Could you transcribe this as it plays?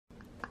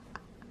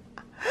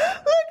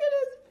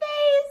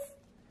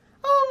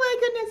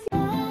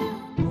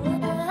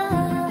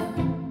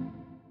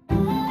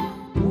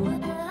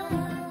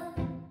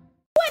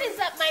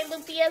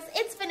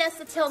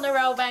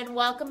Tillnerova and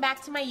welcome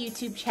back to my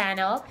YouTube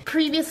channel.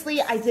 Previously,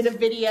 I did a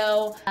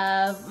video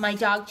of my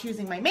dog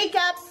choosing my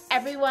makeup.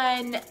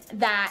 Everyone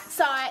that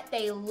saw it,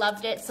 they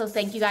loved it, so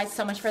thank you guys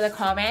so much for the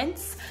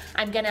comments.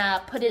 I'm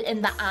gonna put it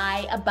in the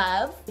eye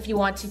above if you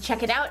want to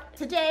check it out.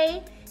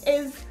 Today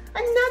is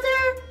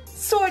another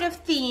sort of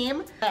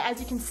theme. As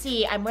you can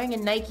see, I'm wearing a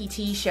Nike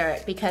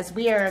t-shirt because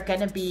we are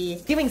gonna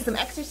be doing some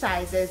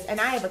exercises,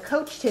 and I have a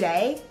coach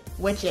today,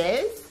 which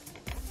is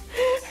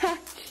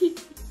Hachi.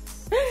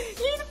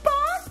 He's the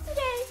boss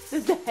today.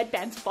 The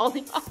headband's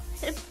falling off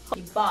him.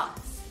 The boss.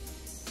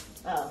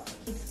 Oh,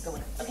 it keeps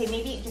going. Okay,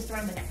 maybe just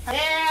around the neck.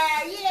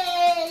 There,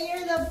 yay,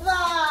 you're the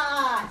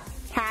boss.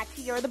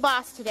 Hachi, you're the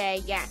boss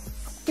today, yes.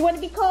 You want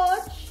to be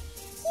coach?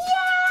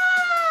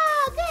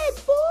 Yeah,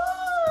 good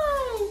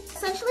boy.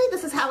 Essentially,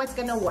 this is how it's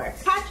gonna work.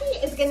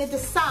 Hachi is gonna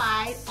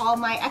decide all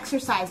my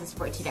exercises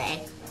for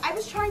today. I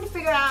was trying to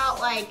figure out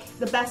like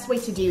the best way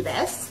to do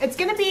this. It's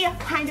gonna be a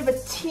kind of a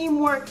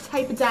teamwork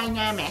type of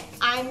dynamic.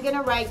 I'm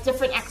gonna write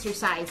different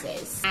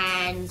exercises,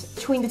 and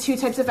between the two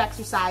types of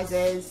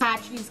exercises,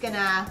 Hachi's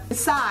gonna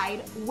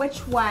decide which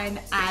one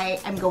I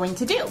am going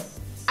to do.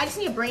 I just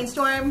need to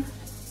brainstorm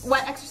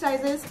what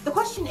exercises. The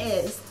question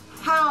is,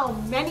 how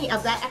many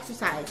of that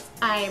exercise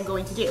I am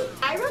going to do.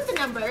 I wrote the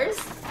numbers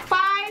 5,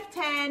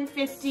 10,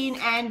 15,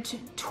 and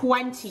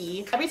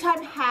 20. Every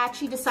time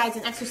Hachi decides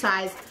an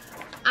exercise,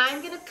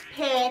 I'm gonna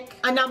pick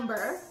a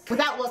number,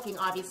 without looking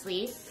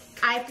obviously.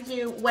 I have to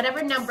do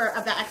whatever number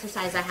of that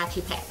exercise that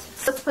Hachi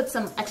picked. Let's put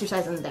some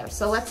exercise in there.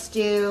 So let's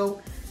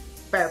do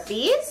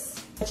burpees,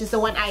 which is the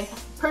one I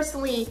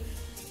personally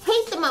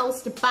hate the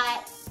most,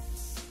 but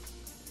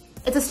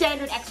it's a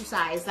standard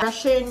exercise.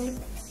 Russian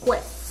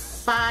twists.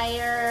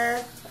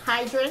 Fire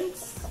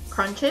hydrants,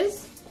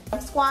 crunches,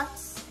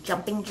 squats,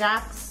 jumping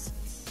jacks.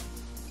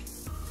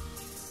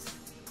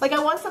 Like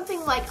I want something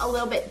like a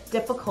little bit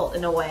difficult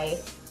in a way.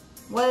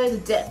 What are the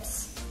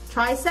dips?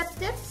 Tricep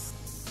dips?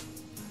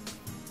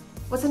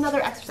 What's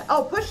another exercise?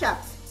 Oh,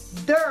 push-ups.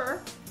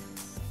 Durr.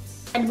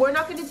 And we're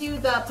not gonna do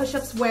the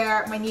push-ups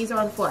where my knees are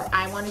on the floor.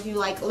 I wanna do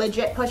like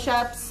legit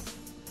push-ups.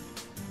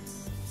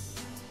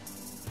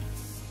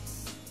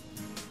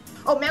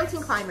 Oh,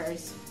 mountain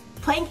climbers.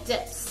 Plank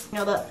dips.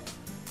 You know,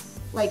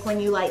 like when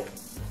you're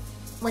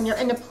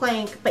in a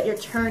plank but you're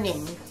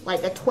turning,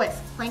 like a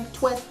twist, plank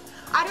twist.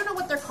 I don't know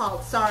what they're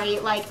called, sorry.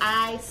 Like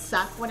I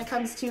suck when it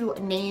comes to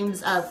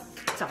names of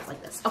stuff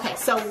like this. Okay,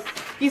 so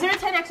these are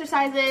 10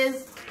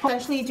 exercises,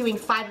 potentially doing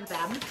 5 of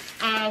them.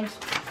 And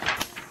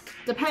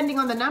depending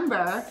on the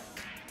number,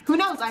 who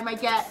knows, I might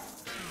get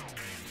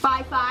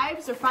 5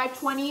 5s or 5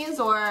 20s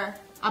or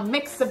a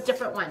mix of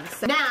different ones.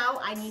 So now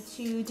I need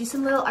to do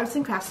some little arts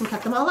and crafts and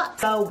cut them all up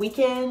so we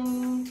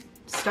can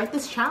start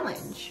this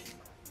challenge.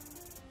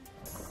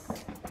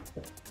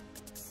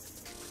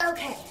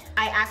 Okay,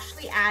 I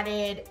actually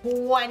added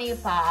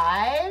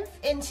 25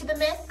 into the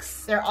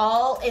mix. They're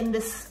all in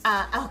this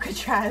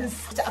Alcatraz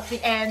to up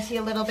the ante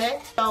a little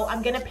bit. So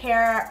I'm gonna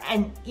pair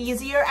an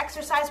easier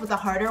exercise with a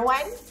harder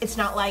one. It's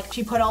not like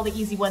she put all the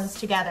easy ones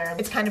together.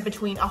 It's kind of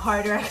between a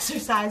harder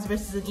exercise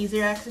versus an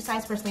easier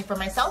exercise, personally for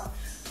myself.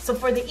 So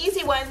for the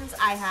easy ones,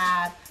 I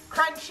have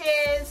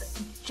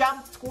crunches,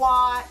 jump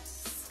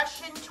squats,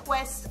 Russian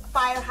twists,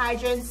 fire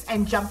hydrants,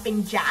 and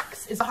jumping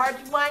jacks. The hard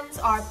ones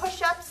are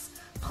push-ups,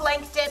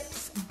 plank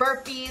dips,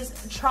 burpees,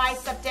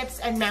 tricep dips,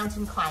 and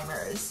mountain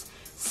climbers.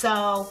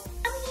 So,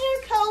 I'm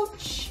here,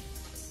 coach.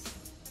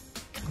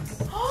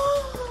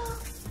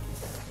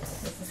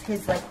 This is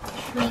his like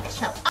treat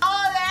show.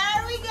 Oh,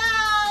 there we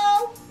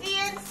go. The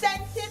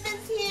incentive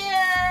is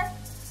here.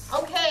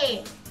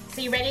 Okay,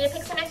 so you ready to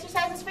pick some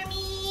exercises for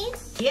me?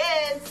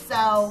 Yes,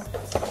 so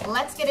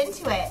let's get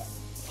into it.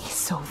 He's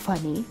so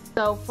funny.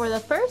 So for the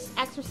first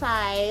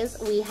exercise,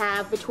 we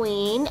have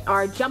between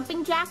our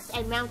jumping jacks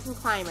and mountain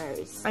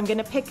climbers. I'm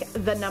gonna pick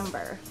the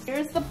number.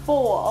 Here's the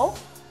bowl.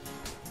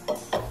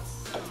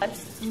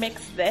 Let's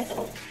mix this.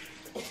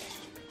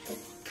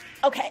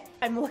 Okay,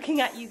 I'm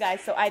looking at you guys,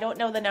 so I don't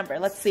know the number.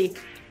 Let's see.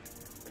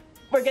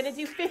 We're gonna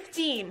do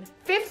 15.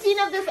 15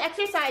 of this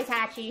exercise,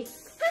 Hachi.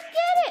 Let's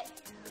get it.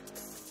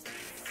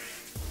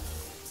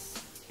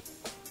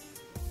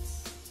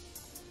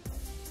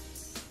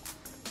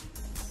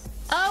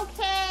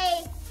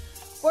 Okay,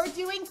 we're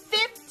doing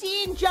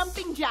 15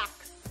 jumping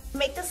jacks. To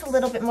make this a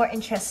little bit more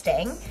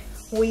interesting,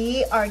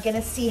 we are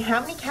gonna see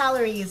how many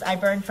calories I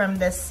burned from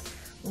this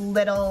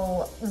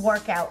little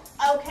workout.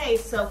 Okay,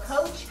 so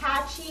Coach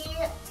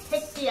Hachi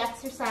picked the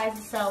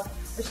exercises, so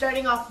we're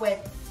starting off with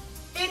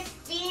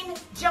 15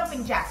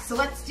 jumping jacks, so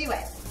let's do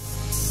it.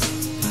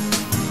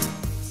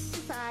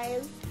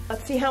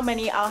 Let's see how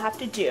many I'll have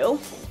to do.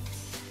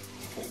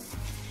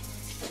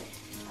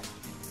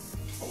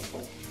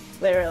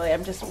 Literally,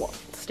 I'm just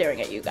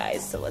staring at you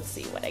guys, so let's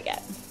see what I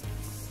get.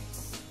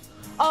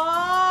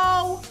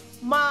 Oh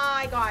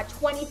my God,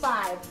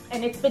 25.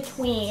 And it's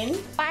between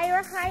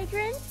fire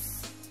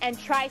hydrants and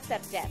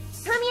tricep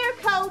dips. Come here,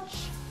 coach.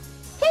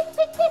 Hit,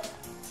 hit, hit.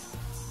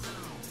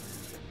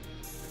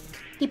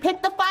 He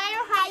picked the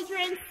fire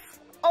hydrants.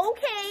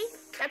 Okay,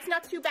 That's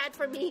not too bad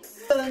for me.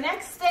 So the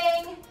next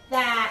thing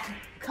that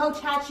Coach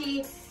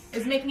Hachi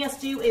is making us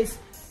do is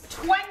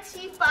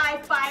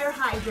 25 fire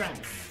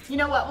hydrants. You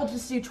know what, we'll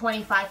just do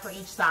 25 for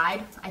each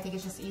side. I think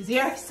it's just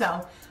easier.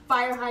 So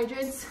fire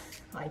hydrants,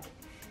 like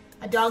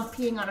a dog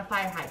peeing on a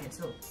fire hydrant.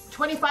 So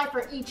 25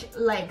 for each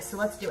leg, so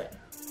let's do it.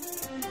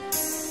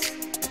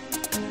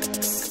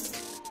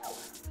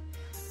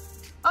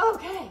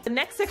 Okay, the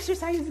next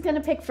exercise is gonna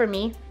pick for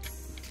me.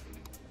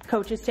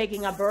 Coach is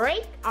taking a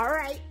break. All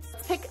right,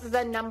 let's pick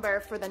the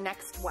number for the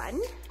next one.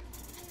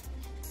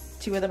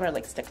 Two of them are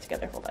like stuck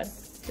together, hold on.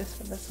 Just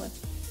for this one.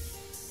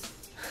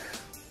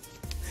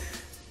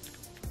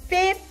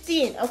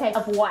 15, okay,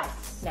 of what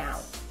now?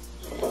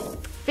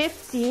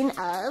 15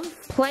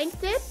 of plank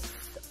dips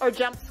or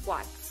jump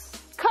squats?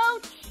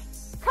 Coach,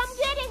 come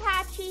get it,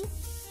 Hachi.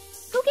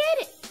 Go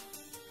get it.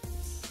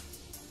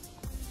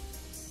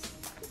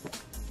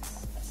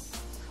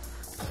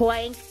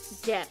 Plank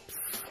dips.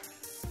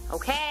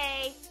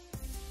 Okay.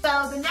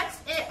 So the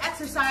next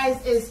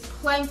exercise is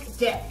plank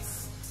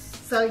dips.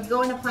 So you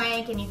go into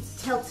plank and you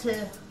tilt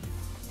to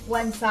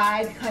one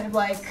side, kind of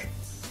like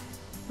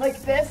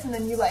this, and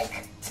then you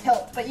like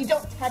tilt, but you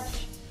don't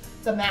touch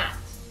the mat.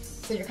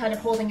 So you're kind of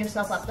holding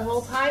yourself up the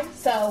whole time.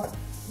 So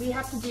we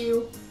have to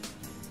do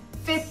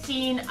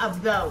 15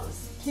 of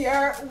those.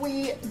 Here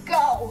we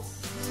go.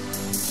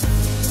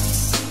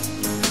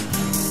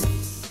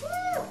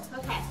 Woo!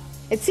 Okay.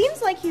 It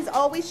seems like he's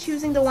always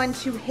choosing the one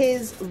to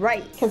his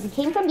right, because he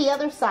came from the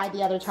other side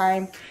the other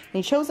time, and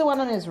he chose the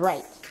one on his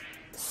right.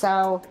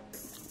 So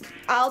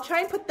I'll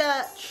try and put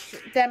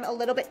them a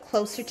little bit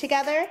closer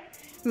together.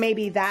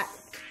 Maybe that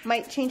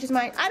might change his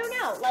mind. I don't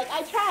know. Like,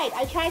 I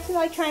tried to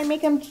like try and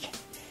make him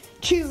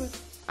choose.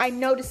 I'm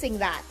noticing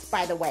that,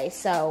 by the way.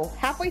 So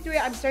halfway through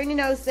it, I'm starting to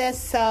notice this.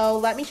 So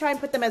let me try and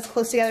put them as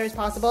close together as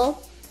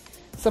possible.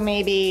 So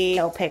maybe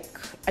he'll pick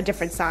a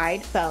different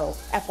side. So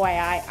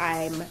FYI,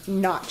 I'm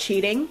not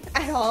cheating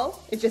at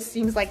all. It just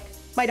seems like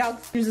my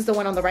dog chooses the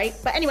one on the right.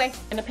 But anyway,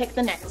 I'm gonna pick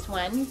the next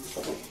one.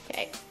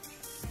 Okay,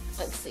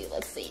 let's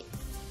see.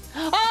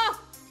 Oh,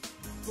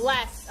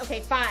 bless. Okay,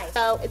 5.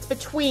 So it's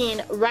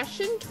between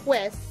Russian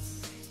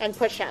twists and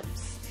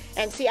push-ups.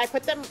 And see, I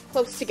put them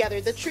close together,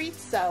 the treats,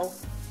 so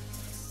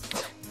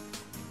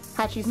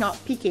Hachi's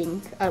not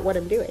peeking at what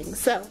I'm doing.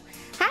 So,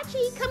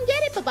 Hachi, come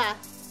get it, Baba.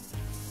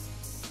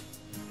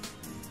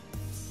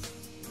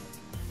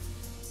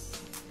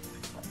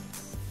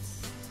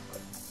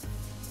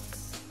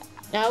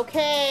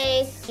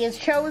 Okay, he has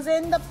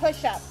chosen the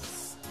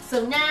push-ups.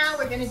 So now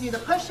we're gonna do the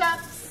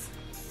push-ups.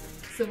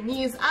 So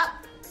knees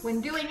up when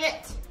doing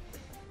it.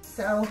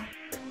 So,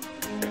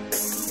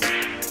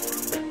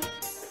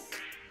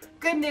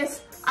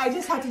 goodness, I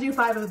just had to do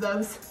 5 of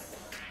those.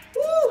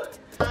 Woo!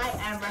 I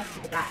am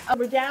resting with that.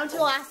 We're down to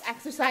the last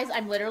exercise.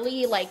 I'm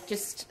literally like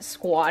just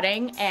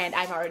squatting and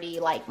I'm already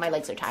like, my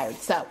legs are tired.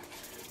 So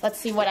let's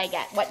see what I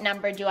get. What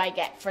number do I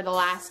get for the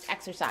last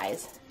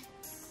exercise?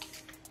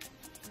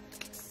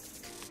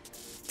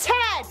 10.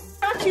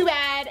 Not too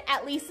bad.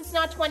 At least it's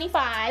not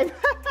 25.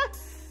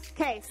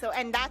 Okay, so,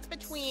 and that's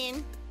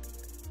between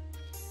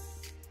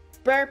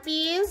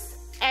burpees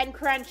and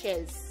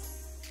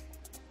crunches.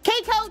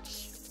 Okay,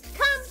 coach,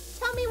 come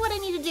tell me what I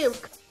need to do.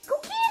 Go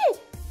get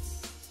it.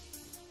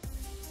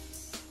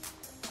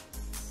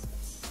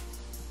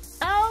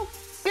 Oh,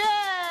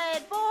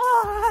 good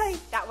boy.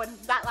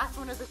 That last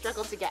one was a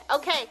struggle to get.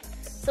 Okay,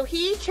 so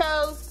he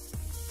chose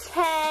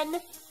 10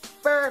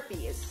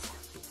 burpees.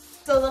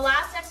 So the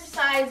last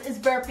exercise is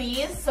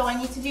burpees, so I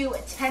need to do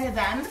 10 of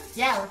them.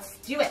 Yeah, let's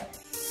do it.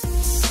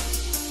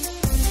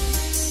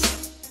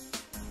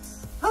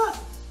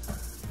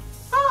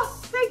 Oh,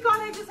 thank God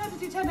I just had to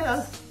do 10 of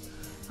those.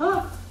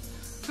 Oh,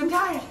 I'm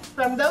tired.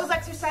 From those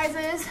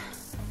exercises,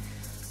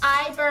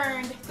 I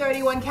burned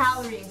 31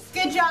 calories.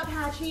 Good job,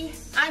 Hachi.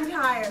 I'm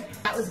tired.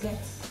 That was good.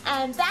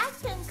 And that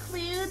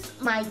concludes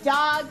my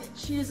dog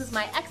chooses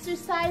my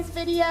exercise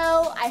video.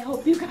 I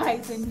hope you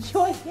guys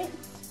enjoyed it.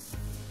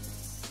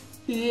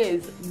 He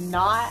is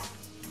not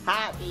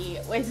happy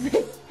with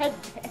this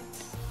headband.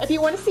 If you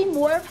want to see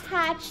more of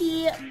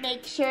Hachi,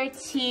 make sure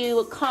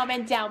to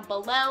comment down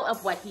below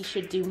of what he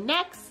should do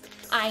next.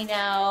 I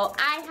know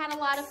I had a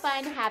lot of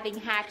fun having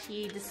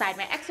Hachi decide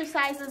my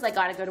exercises. I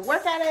got a good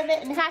workout out of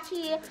it, and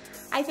Hachi,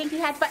 I think he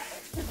had fun.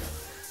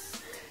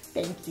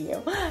 Thank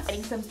you.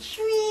 Getting some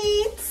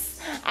treats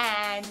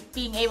and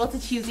being able to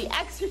choose the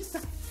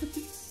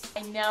exercises.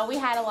 I know we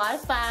had a lot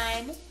of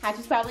fun.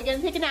 Hachi's probably gonna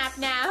take a nap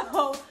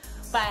now.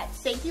 But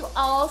thank you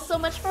all so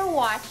much for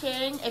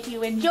watching. If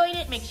you enjoyed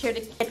it, make sure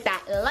to hit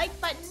that like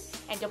button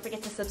and don't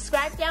forget to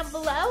subscribe down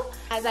below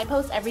as I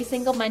post every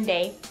single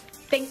Monday.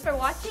 Thanks for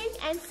watching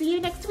and see you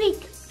next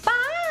week.